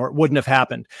stop sign, or it wouldn't have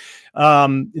happened.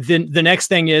 Then the next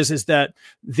thing is that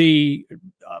the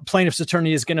plaintiff's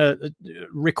attorney is going to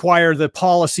require the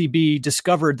policy be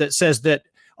discovered that says that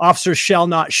officers shall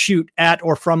not shoot at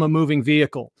or from a moving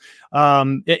vehicle.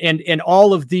 And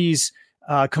all of these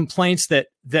complaints that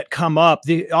come up,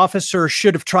 the officer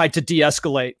should have tried to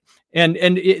de-escalate.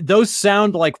 And those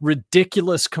sound like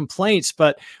ridiculous complaints,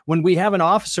 but when we have an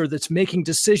officer that's making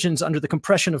decisions under the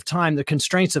compression of time, the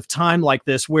constraints of time like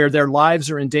this, where their lives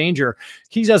are in danger,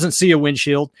 he doesn't see a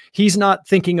windshield. He's not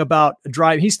thinking about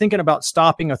driving. He's thinking about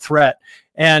stopping a threat.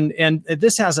 And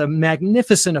this has a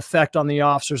magnificent effect on the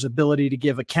officer's ability to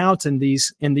give accounts in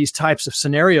these types of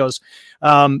scenarios.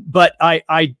 But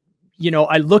I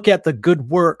look at the good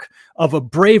work of a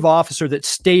brave officer that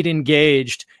stayed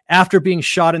engaged after being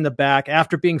shot in the back,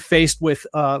 after being faced with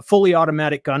fully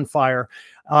automatic gunfire,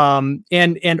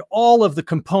 and all of the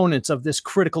components of this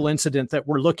critical incident that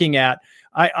we're looking at.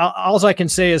 All I can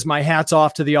say is my hat's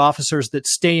off to the officers that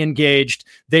stay engaged.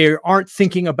 They aren't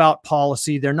thinking about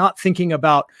policy. They're not thinking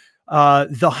about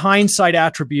the hindsight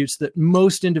attributes that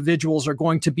most individuals are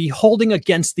going to be holding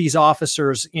against these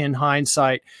officers in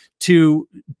hindsight to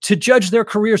judge their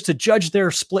careers, to judge their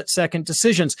split-second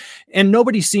decisions. And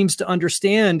nobody seems to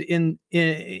understand in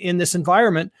this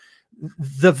environment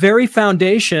the very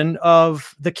foundation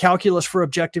of the calculus for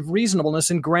objective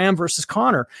reasonableness in Graham versus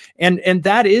Connor. And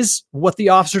that is what the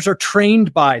officers are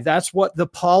trained by. That's what the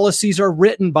policies are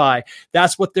written by.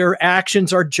 That's what their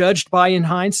actions are judged by in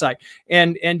hindsight.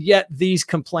 And yet these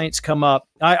complaints come up.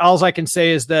 All I can say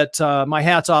is that my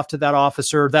hat's off to that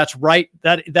officer. That's right.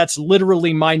 That's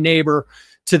literally my neighbor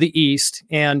to the east.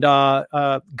 And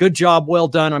good job. Well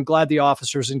done. I'm glad the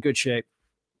officer's in good shape.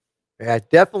 Yeah,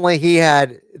 definitely. He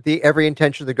had every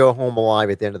intention to go home alive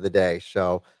at the end of the day.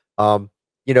 So,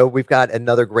 we've got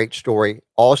another great story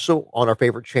also on our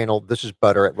favorite channel. This is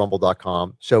Butter at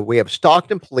rumble.com. So we have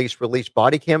Stockton police released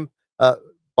body cam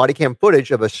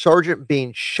footage of a sergeant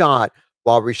being shot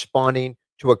while responding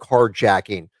to a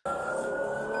carjacking.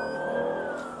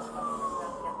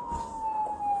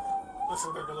 Looks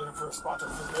like they're looking for a spot to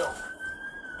fulfill.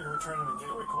 You're returning to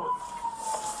Gateway Court.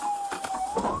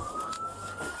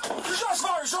 Shots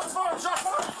fired! Shots fired! Shots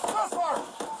fired! Shots fired!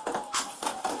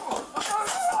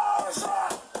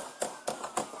 Shot!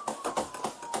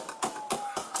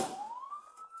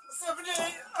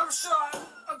 78, I'm shot.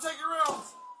 I'm taking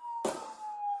rounds.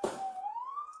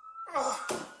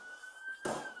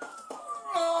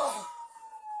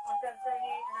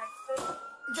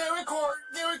 Gateway Court.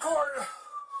 Gateway Court.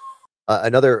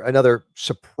 Another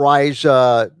surprise,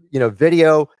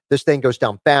 video. This thing goes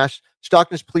down fast.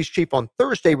 Stockton's police chief on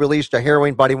Thursday released a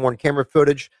harrowing body-worn camera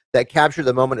footage that captured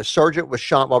the moment a sergeant was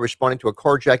shot while responding to a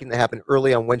carjacking that happened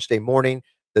early on Wednesday morning.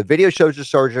 The video shows the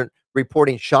sergeant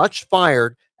reporting shots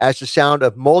fired as the sound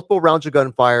of multiple rounds of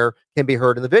gunfire can be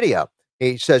heard in the video.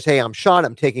 He says, "Hey, I'm shot.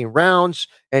 I'm taking rounds."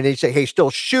 And they say, "Hey, still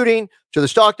shooting." So the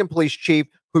Stockton police chief,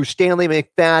 who's Stanley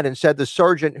McFadden, said the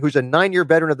sergeant, who's a 9-year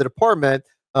veteran of the department,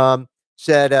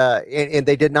 said, and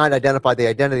they did not identify the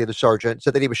identity of the sergeant,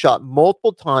 said that he was shot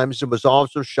multiple times and was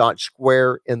also shot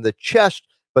square in the chest,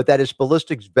 but that his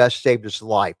ballistics vest saved his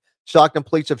life. Stockton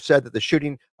police have said that the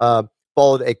shooting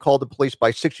followed a call to police by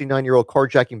a 69-year-old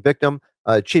carjacking victim.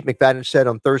 Chief McFadden said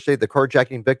on Thursday the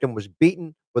carjacking victim was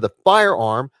beaten with a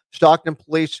firearm. Stockton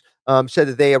police said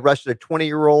that they arrested a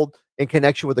 20-year-old in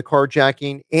connection with the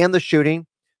carjacking and the shooting.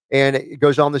 And it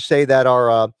goes on to say that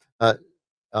our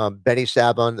Benny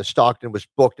Sabon, the Stockton, was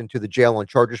booked into the jail on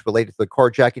charges related to the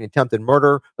carjacking, attempted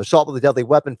murder, assault with a deadly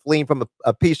weapon, fleeing from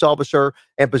a peace officer,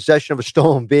 and possession of a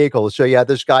stolen vehicle. So, yeah,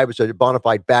 this guy was a bona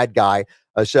fide bad guy.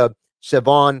 So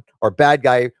Savon, or bad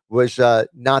guy, was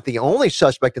not the only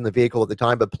suspect in the vehicle at the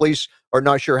time, but police are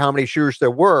not sure how many shooters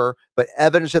there were. But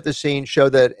evidence at the scene showed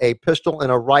that a pistol and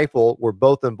a rifle were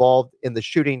both involved in the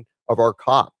shooting of our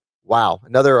cop. Wow,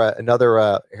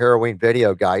 another harrowing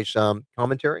video, guys.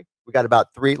 Commentary. We got about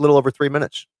little over 3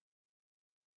 minutes.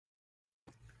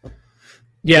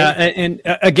 Yeah, and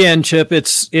again, Chip,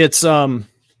 it's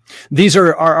these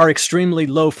are extremely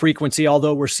low frequency,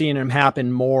 although we're seeing them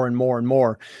happen more and more and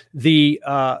more. The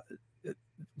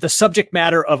subject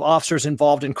matter of officers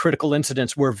involved in critical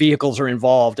incidents where vehicles are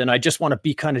involved, and I just want to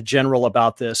be kind of general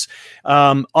about this.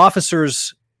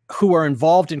 Officers who are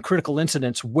involved in critical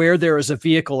incidents where there is a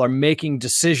vehicle are making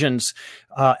decisions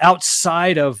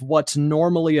outside of what's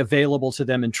normally available to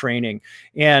them in training.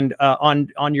 And on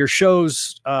your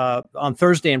shows on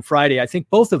Thursday and Friday, I think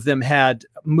both of them had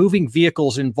moving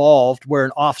vehicles involved where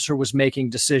an officer was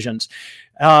making decisions.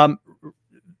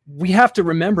 We have to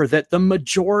remember that the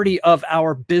majority of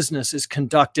our business is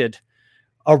conducted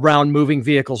around moving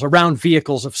vehicles, around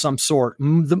vehicles of some sort.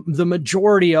 The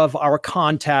majority of our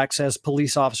contacts as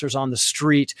police officers on the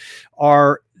street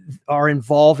are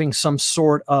involving some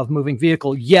sort of moving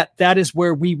vehicle. Yet that is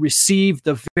where we receive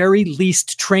the very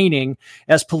least training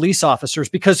as police officers,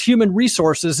 because human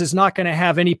resources is not going to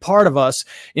have any part of us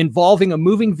involving a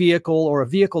moving vehicle or a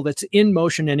vehicle that's in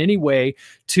motion in any way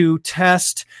to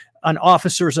test an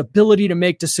officer's ability to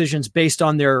make decisions based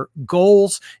on their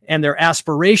goals and their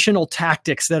aspirational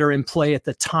tactics that are in play at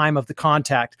the time of the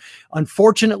contact.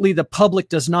 Unfortunately, the public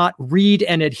does not read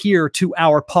and adhere to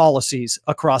our policies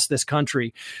across this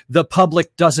country. The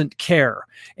public doesn't care.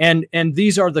 And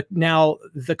these are now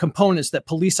the components that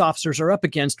police officers are up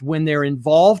against when they're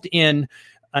involved in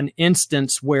an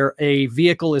instance where a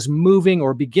vehicle is moving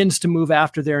or begins to move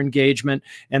after their engagement,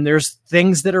 and there's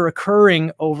things that are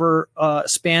occurring over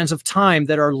spans of time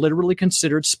that are literally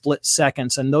considered split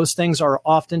seconds. And those things are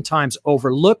oftentimes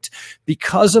overlooked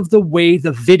because of the way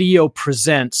the video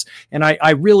presents. And I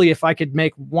really, if I could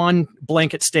make one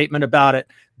blanket statement about it,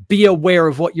 be aware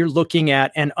of what you're looking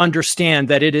at and understand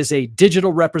that it is a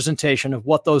digital representation of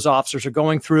what those officers are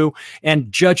going through,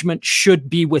 and judgment should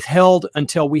be withheld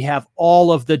until we have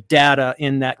all of the data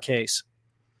in that case.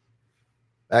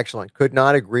 Excellent. Could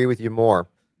not agree with you more.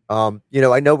 I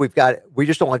know we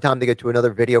just don't have time to get to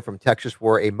another video from Texas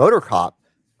where a motor cop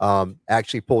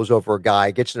actually pulls over a guy,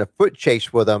 gets in a foot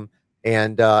chase with him,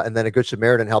 and then a good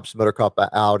Samaritan helps the motor cop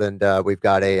out, and we've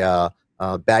got a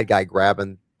bad guy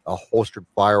grabbing a holstered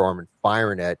firearm and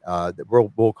firing it.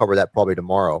 We'll cover that probably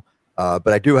tomorrow. But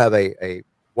I do have a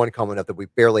one coming up that we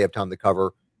barely have time to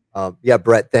cover. Yeah,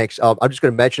 Brett, thanks. I'm just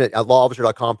going to mention it. At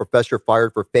lawofficer.com, professor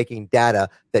fired for faking data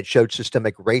that showed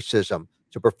systemic racism.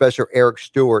 So Professor Eric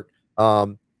Stewart,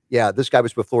 this guy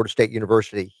was with Florida State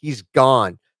University. He's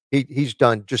gone. He's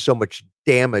done just so much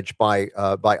damage by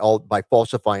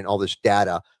falsifying all this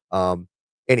data.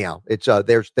 Anyhow, it's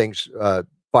there's things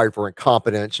fired for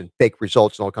incompetence and fake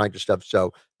results and all kinds of stuff.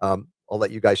 So I'll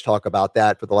let you guys talk about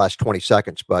that for the last 20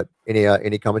 seconds. But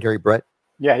any commentary, Brett?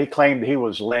 Yeah, he claimed he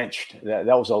was lynched. That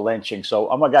was a lynching. So,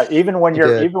 oh my God, even when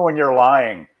you're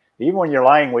lying,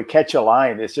 we catch you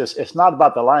lying. It's not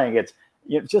about the lying. It's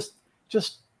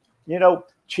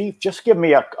Chief, just give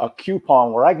me a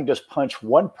coupon where I can just punch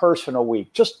one person a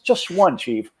week, just one,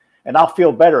 Chief, and I'll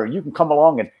feel better. And you can come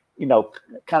along and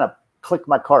kind of click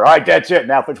my card. All right, that's it.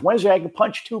 Now, if it's Wednesday, I can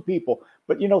punch 2 people.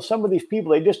 But some of these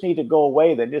people, they just need to go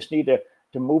away. They just need to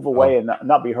move away and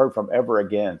not be heard from ever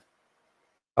again.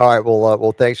 All right.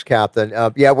 Well, thanks, Captain.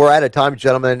 We're out of time,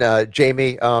 gentlemen.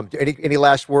 Jamie, any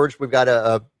last words? We've got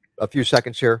a few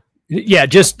seconds here. Yeah,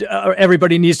 just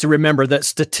everybody needs to remember that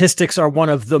statistics are one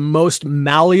of the most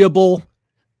malleable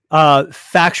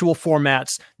factual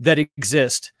formats that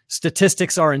exist.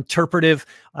 Statistics are interpretive,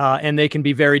 and they can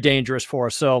be very dangerous for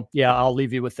us. So, yeah, I'll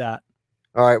leave you with that.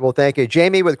 All right. Well, thank you.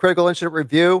 Jamie with Critical Incident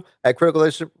Review at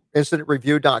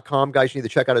IncidentReview.com. Guys, you need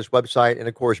to check out his website. And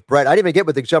of course, Brett, I didn't even get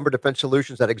with Exumber Defense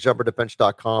Solutions at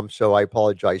ExumberDefense.com. So I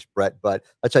apologize, Brett, but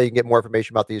that's how you can get more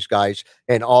information about these guys.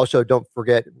 And also don't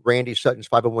forget Randy Sutton's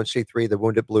 501c3, the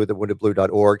Wounded Blue,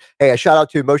 thewoundedblue.org. Hey, a shout out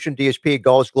to Motion DSP,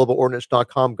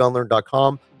 GaullsGlobalOrdnance.com,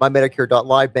 Gunlearn.com,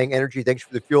 MyMedicare.live, Bang Energy, thanks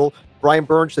for the fuel. Brian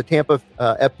Burns, the Tampa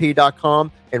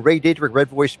FP.com, and Ray Dietrich, Red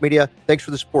Voice Media. Thanks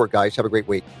for the support, guys. Have a great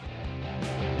week.